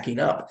bags stacking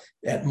up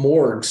at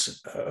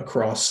morgues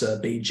across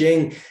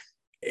Beijing.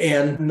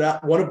 And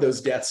not one of those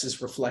deaths is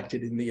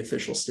reflected in the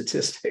official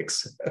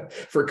statistics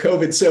for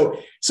COVID.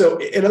 So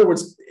in other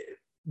words,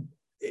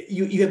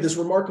 you have this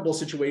remarkable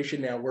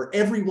situation now where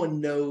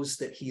everyone knows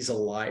that he's a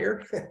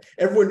liar.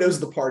 Everyone knows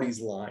the party's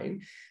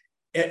lying.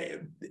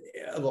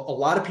 A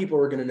lot of people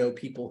are going to know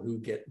people who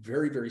get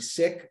very, very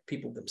sick.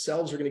 People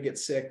themselves are going to get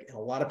sick, and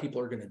a lot of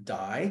people are going to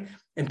die.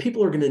 And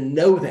people are going to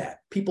know that.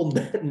 People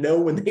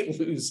know when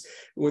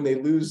they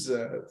lose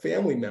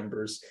family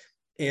members,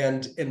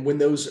 and when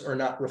those are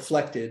not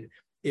reflected,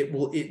 it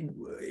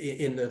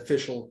in the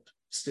official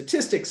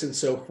statistics and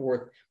so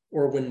forth,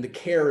 or when the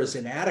care is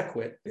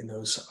inadequate in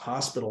those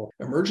hospital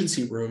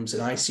emergency rooms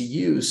and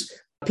ICUs.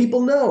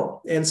 People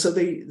know, and so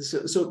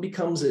it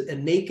becomes a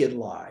naked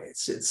lie.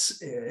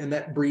 And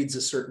that breeds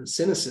a certain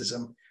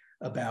cynicism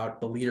about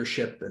the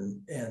leadership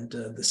and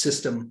the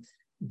system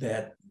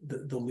that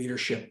the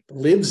leadership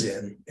lives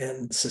in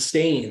and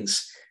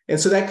sustains. And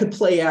so that could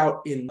play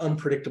out in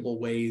unpredictable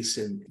ways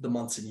in the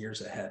months and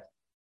years ahead.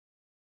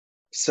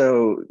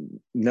 So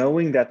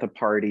knowing that the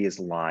party is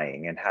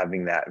lying and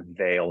having that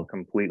veil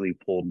completely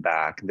pulled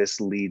back, this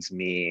leads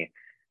me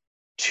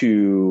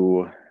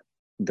to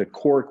the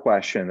core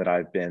question that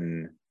I've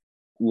been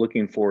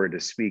looking forward to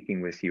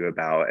speaking with you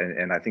about,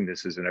 and I think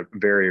this is a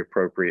very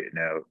appropriate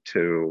note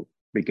to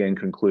begin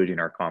concluding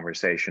our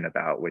conversation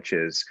about, which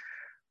is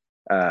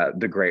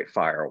the Great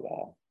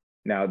Firewall.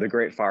 Now, the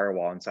Great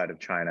Firewall inside of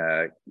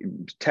China,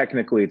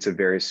 technically it's a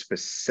very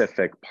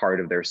specific part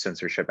of their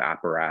censorship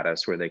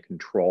apparatus where they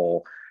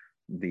control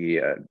the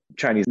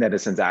Chinese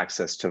netizens'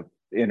 access to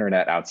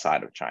internet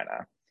outside of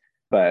China.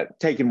 But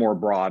taken more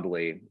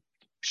broadly,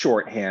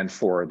 shorthand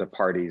for the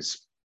party's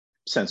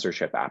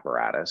censorship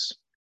apparatus.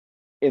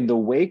 In the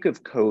wake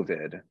of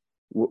COVID,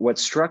 what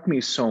struck me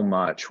so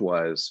much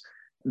was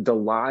the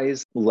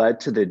lies led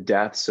to the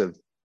deaths of,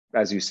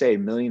 as you say,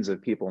 millions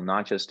of people,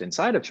 not just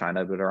inside of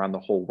China, but around the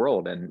whole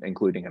world, and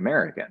including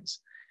Americans.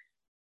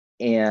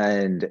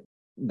 And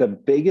the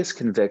biggest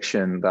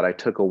conviction that I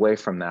took away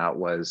from that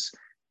was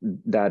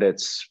that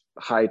it's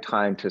high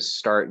time to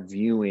start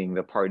viewing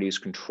the party's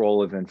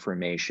control of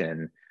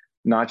information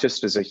not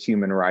just as a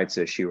human rights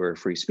issue or a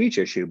free speech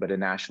issue, but a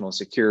national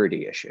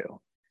security issue.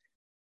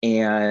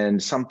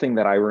 And something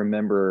that I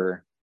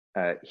remember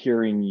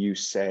hearing you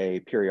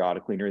say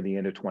periodically near the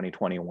end of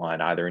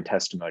 2021, either in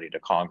testimony to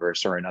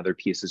Congress or in other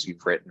pieces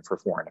you've written for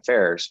Foreign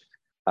Affairs,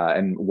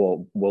 and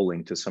we'll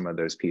link to some of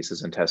those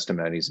pieces and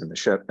testimonies in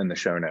the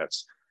show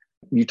notes.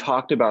 You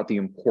talked about the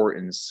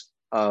importance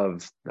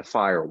of the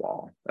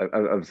firewall,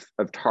 of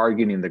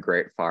targeting the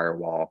Great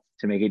Firewall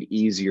to make it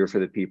easier for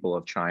the people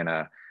of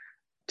China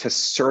to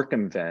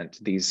circumvent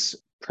these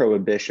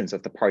prohibitions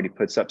that the party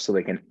puts up so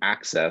they can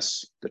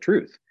access the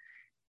truth.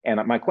 And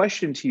my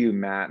question to you,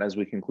 Matt, as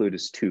we conclude,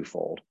 is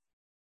twofold.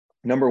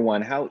 Number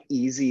one, how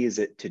easy is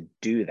it to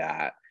do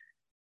that?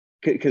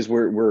 Because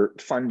we're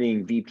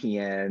funding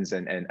VPNs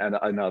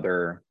and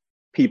other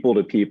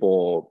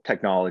people-to-people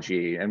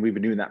technology, and we've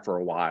been doing that for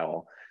a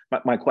while.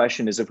 My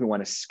question is, if we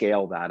want to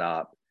scale that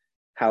up,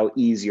 how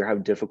easy or how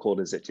difficult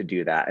is it to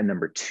do that? And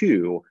number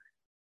two,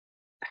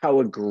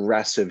 how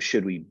aggressive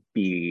should we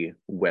be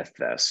with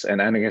this?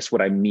 And I guess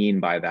what I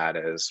mean by that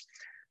is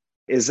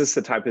this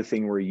the type of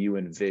thing where you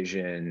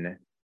envision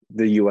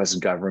the US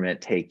government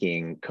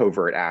taking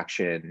covert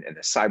action in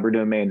the cyber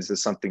domain? Is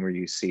this something where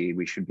you see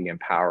we should be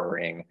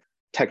empowering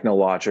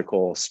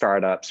technological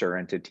startups or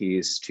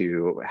entities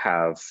to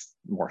have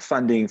more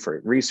funding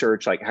for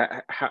research? Like,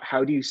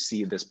 how do you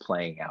see this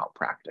playing out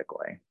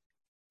practically?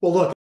 Well,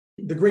 look,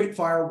 the Great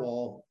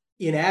Firewall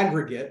in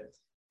aggregate,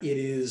 it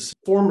is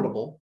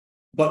formidable.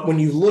 But when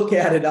you look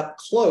at it up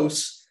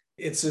close,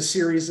 it's a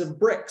series of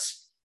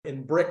bricks,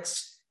 and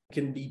bricks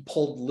can be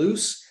pulled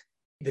loose.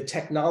 The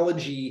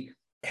technology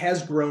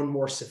has grown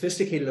more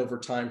sophisticated over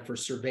time for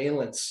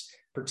surveillance,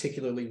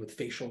 particularly with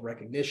facial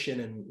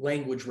recognition and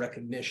language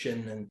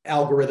recognition and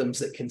algorithms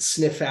that can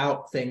sniff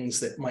out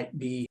things that might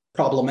be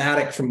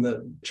problematic from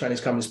the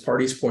Chinese Communist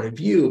Party's point of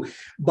view.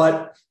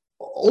 But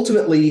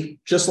ultimately,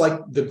 just like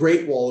the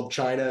Great Wall of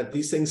China,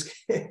 these things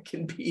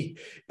can be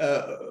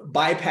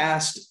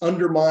bypassed,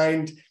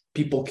 undermined.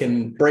 People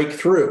can break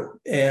through,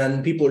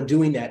 and people are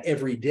doing that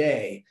every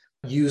day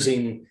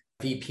using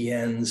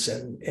VPNs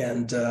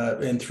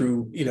and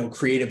through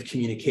creative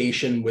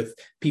communication with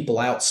people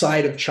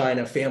outside of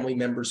China, family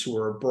members who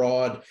are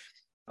abroad.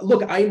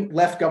 Look, I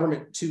left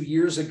government 2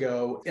 years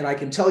ago, and I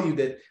can tell you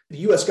that the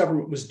U.S.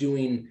 government was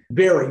doing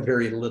very,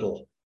 very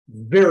little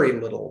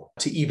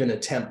to even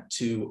attempt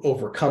to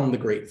overcome the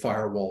Great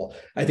Firewall.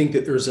 I think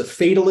that there's a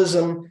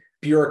fatalism,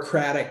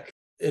 bureaucratic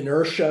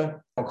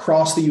inertia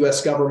across the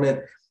US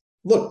government.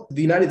 look,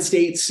 the United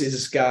States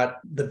has got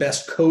the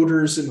best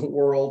coders in the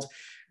world.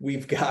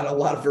 We've got a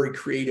lot of very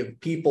creative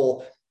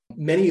people,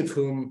 many of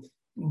whom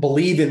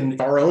believe in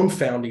our own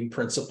founding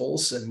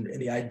principles and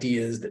the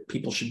ideas that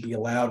people should be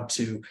allowed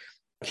to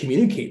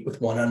communicate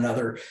with one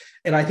another.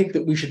 And I think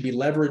that we should be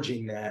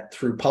leveraging that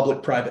through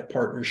public-private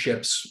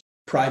partnerships,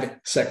 private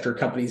sector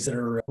companies that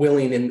are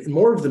willing, and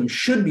more of them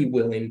should be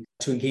willing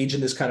to engage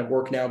in this kind of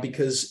work now,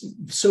 because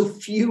so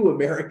few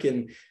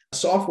American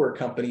software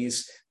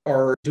companies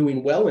are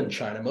doing well in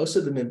China. Most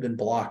of them have been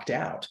blocked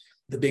out.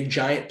 The big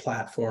giant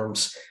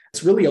platforms,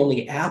 it's really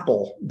only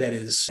Apple that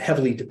is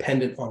heavily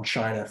dependent on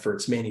China for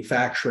its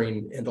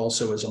manufacturing and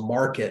also as a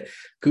market.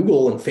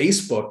 Google and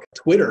Facebook,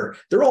 Twitter,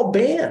 they're all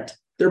banned.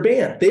 They're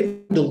banned. They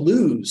have to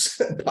lose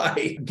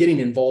by getting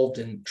involved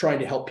in trying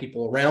to help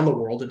people around the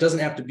world. It doesn't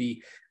have to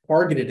be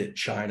targeted at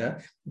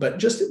China, but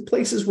just in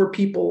places where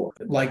people,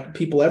 like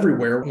people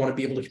everywhere, want to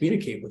be able to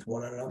communicate with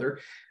one another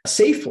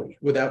safely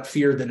without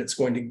fear that it's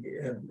going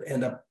to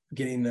end up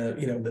getting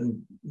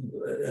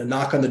a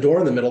knock on the door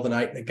in the middle of the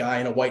night and a guy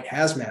in a white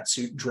hazmat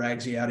suit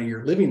drags you out of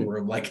your living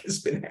room, like has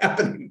been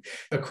happening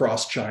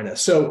across China.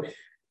 So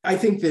I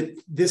think that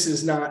this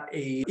is not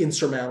an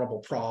insurmountable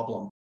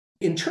problem.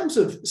 In terms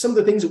of some of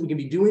the things that we can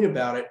be doing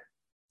about it,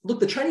 look,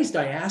 the Chinese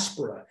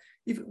diaspora,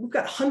 we've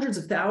got hundreds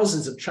of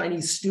thousands of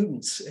Chinese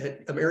students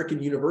at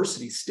American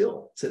universities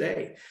still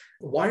today.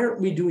 Why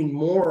aren't we doing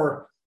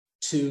more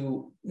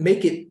to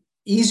make it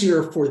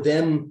easier for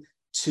them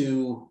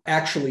to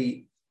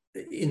actually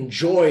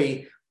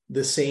enjoy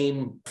the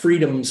same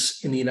freedoms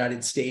in the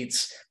United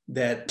States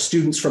that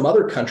students from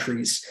other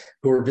countries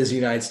who are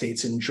visiting the United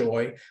States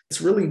enjoy?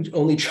 It's really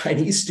only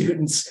Chinese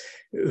students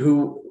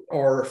who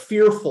are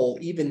fearful,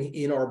 even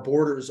in our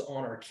borders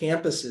on our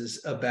campuses,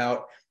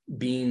 about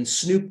being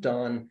snooped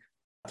on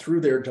through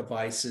their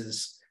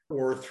devices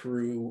or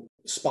through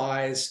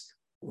spies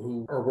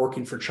who are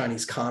working for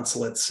Chinese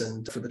consulates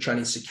and for the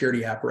Chinese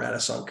security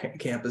apparatus on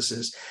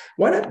campuses.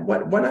 Why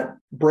not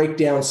break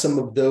down some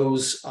of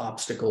those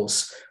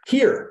obstacles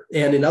here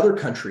and in other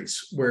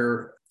countries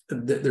where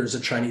there's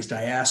a Chinese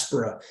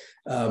diaspora?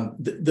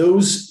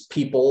 Those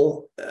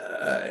people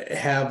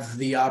have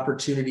the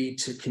opportunity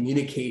to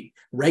communicate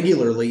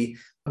regularly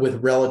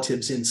with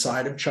relatives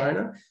inside of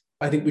China.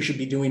 I think we should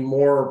be doing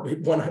more.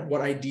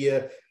 One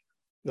idea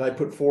that I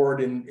put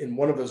forward in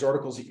one of those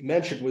articles that you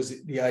mentioned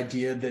was the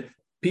idea that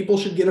people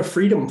should get a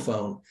freedom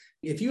phone.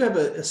 If you have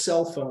a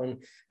cell phone,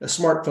 a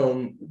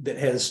smartphone that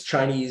has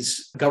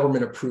Chinese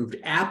government-approved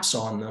apps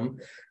on them,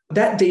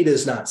 that data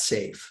is not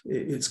safe.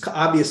 It's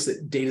obvious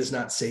that data is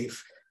not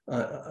safe,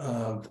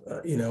 from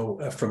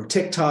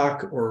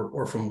TikTok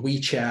or from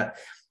WeChat.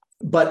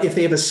 But if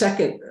they have a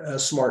second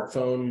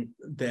smartphone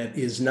that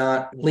is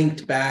not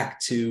linked back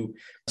to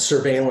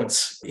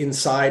surveillance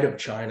inside of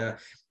China,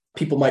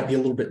 people might be a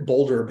little bit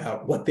bolder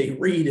about what they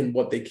read and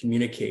what they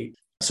communicate.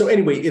 So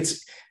anyway,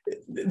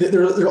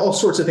 there are all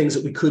sorts of things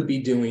that we could be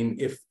doing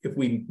if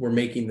we were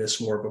making this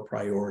more of a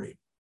priority.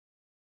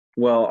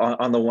 Well,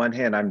 on the one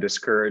hand, I'm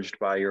discouraged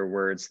by your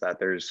words that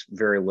there's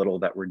very little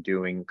that we're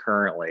doing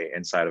currently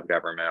inside of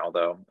government,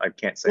 although I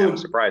can't say I'm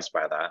surprised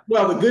by that.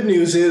 Well, the good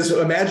news is,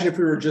 imagine if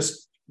we were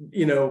just,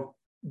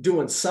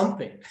 doing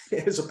something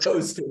as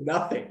opposed to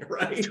nothing,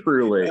 right?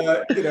 Truly.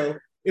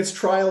 It's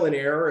trial and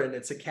error and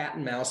it's a cat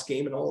and mouse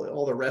game and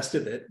all the rest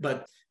of it,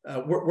 but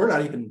we're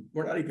not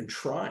even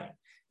trying.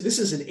 This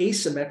is an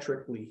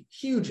asymmetrically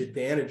huge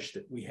advantage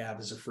that we have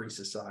as a free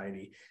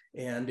society.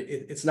 And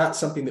it's not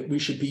something that we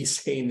should be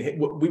saying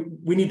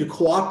we need to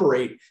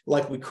cooperate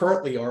like we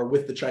currently are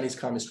with the Chinese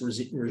Communist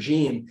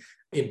regime.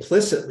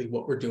 Implicitly,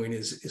 what we're doing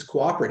is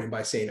cooperating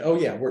by saying, oh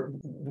yeah,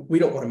 we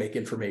don't want to make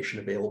information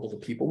available to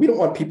people. We don't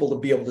want people to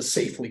be able to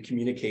safely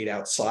communicate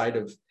outside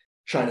of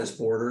China's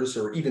borders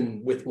or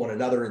even with one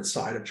another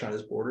inside of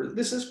China's borders.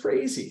 This is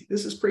crazy.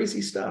 This is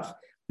crazy stuff.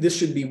 This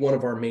should be one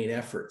of our main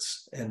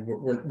efforts, and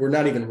we're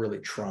not even really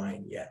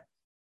trying yet.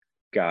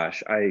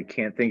 Gosh, I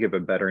can't think of a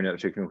better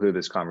note to conclude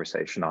this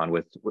conversation on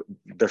with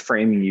the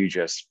framing you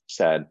just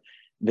said.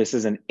 This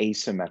is an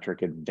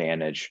asymmetric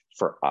advantage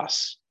for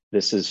us.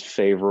 This is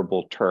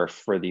favorable turf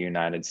for the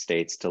United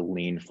States to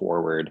lean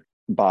forward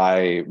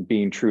by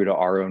being true to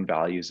our own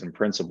values and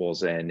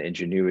principles and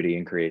ingenuity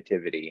and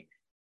creativity,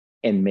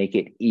 and make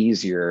it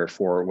easier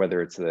for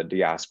whether it's the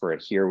diaspora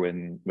here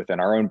within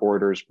our own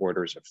borders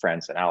of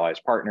friends and allies,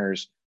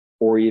 partners,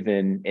 or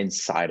even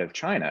inside of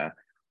China.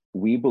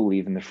 We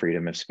believe in the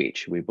freedom of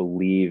speech. We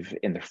believe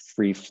in the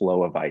free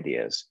flow of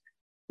ideas.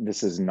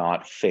 This is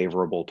not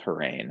favorable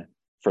terrain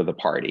for the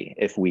party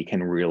if we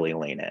can really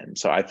lean in.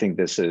 So I think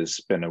this has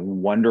been a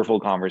wonderful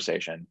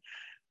conversation.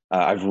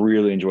 I've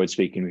really enjoyed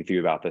speaking with you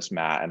about this,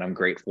 Matt, and I'm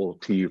grateful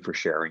to you for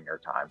sharing your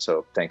time.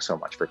 So thanks so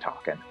much for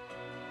talking.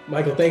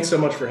 Michael, thanks so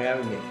much for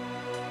having me.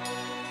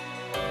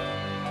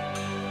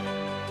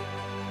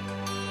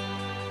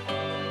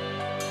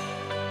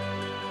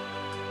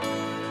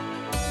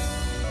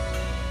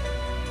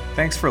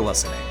 Thanks for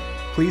listening.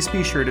 Please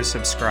be sure to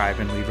subscribe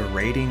and leave a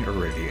rating or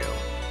review.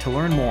 To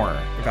learn more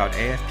about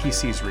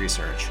AFPC's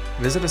research,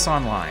 visit us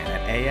online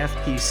at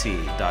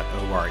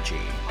afpc.org.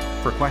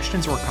 For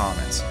questions or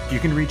comments, you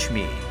can reach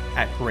me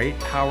at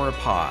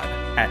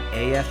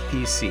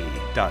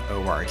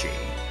greatpowerpod@afpc.org.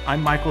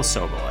 I'm Michael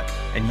Sobolik,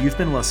 and you've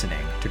been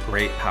listening to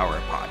Great Power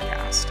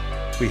Podcast.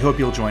 We hope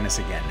you'll join us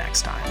again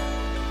next time.